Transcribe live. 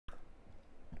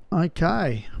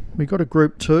Okay, we got a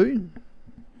Group 2.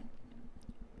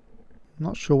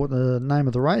 Not sure what the name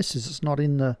of the race is. It's not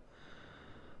on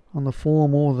the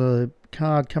form or the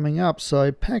card coming up. So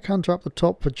Pack Hunter up the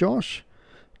top for Josh,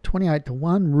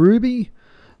 28-1. Ruby,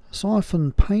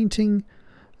 Siphon Painting,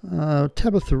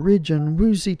 Tabitha Ridge and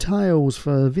Woozy Tails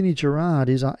for Vinnie Gerard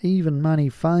is our even money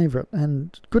favourite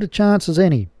and good a chance as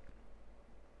any.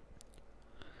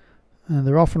 And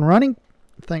they're off and running.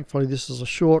 Thankfully this is a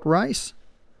short race.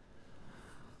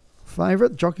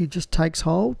 Favourite, jockey just takes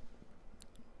hold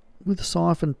with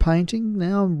Siphon Painting.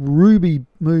 Now Ruby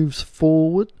moves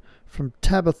forward from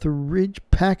Tabitha Ridge,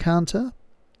 Pack Hunter.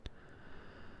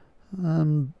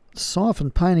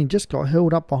 Siphon Painting just got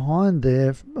held up behind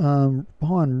there,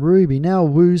 behind Ruby. Now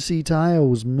Woozy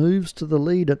Tails moves to the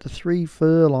lead at the 3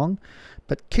 furlong,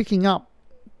 but kicking up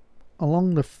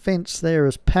along the fence there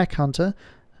is Pack Hunter.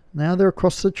 Now they're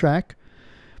across the track.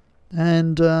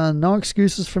 And no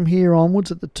excuses from here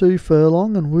onwards at the 2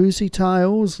 furlong. And Woozy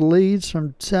Tails leads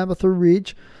from Tabitha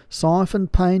Ridge. Siphon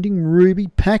Painting, Ruby,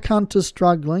 Pack Hunter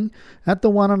struggling at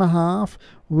the 1.5.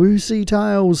 Woozy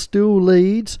Tails still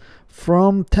leads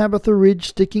from Tabitha Ridge,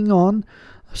 sticking on.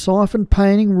 Siphon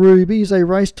Painting, Ruby as they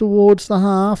race towards the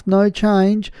half. No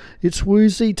change. It's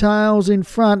Woozy Tails in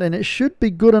front, and it should be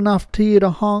good enough here to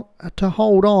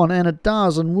hold on, and it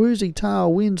does. And Woozy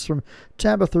Tail wins from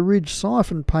Tabitha Ridge,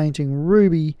 Siphon Painting,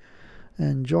 Ruby,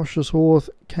 and Josh's horse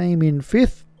came in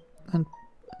 5th,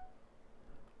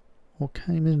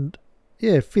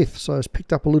 fifth. So it's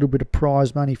picked up a little bit of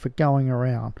prize money for going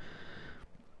around.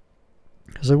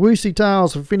 So Woozy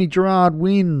Tails for Vinnie Gerard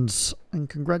wins, and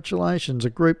congratulations, a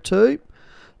Group 2.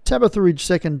 Tabitha Ridge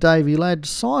second, Davey Ladd.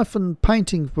 Siphon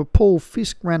Painting for Paul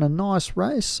Fisk ran a nice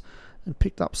race and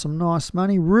picked up some nice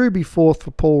money. Ruby 4th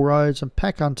for Paul Rhodes, and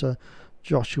Pack Hunter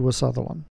Joshua Sutherland.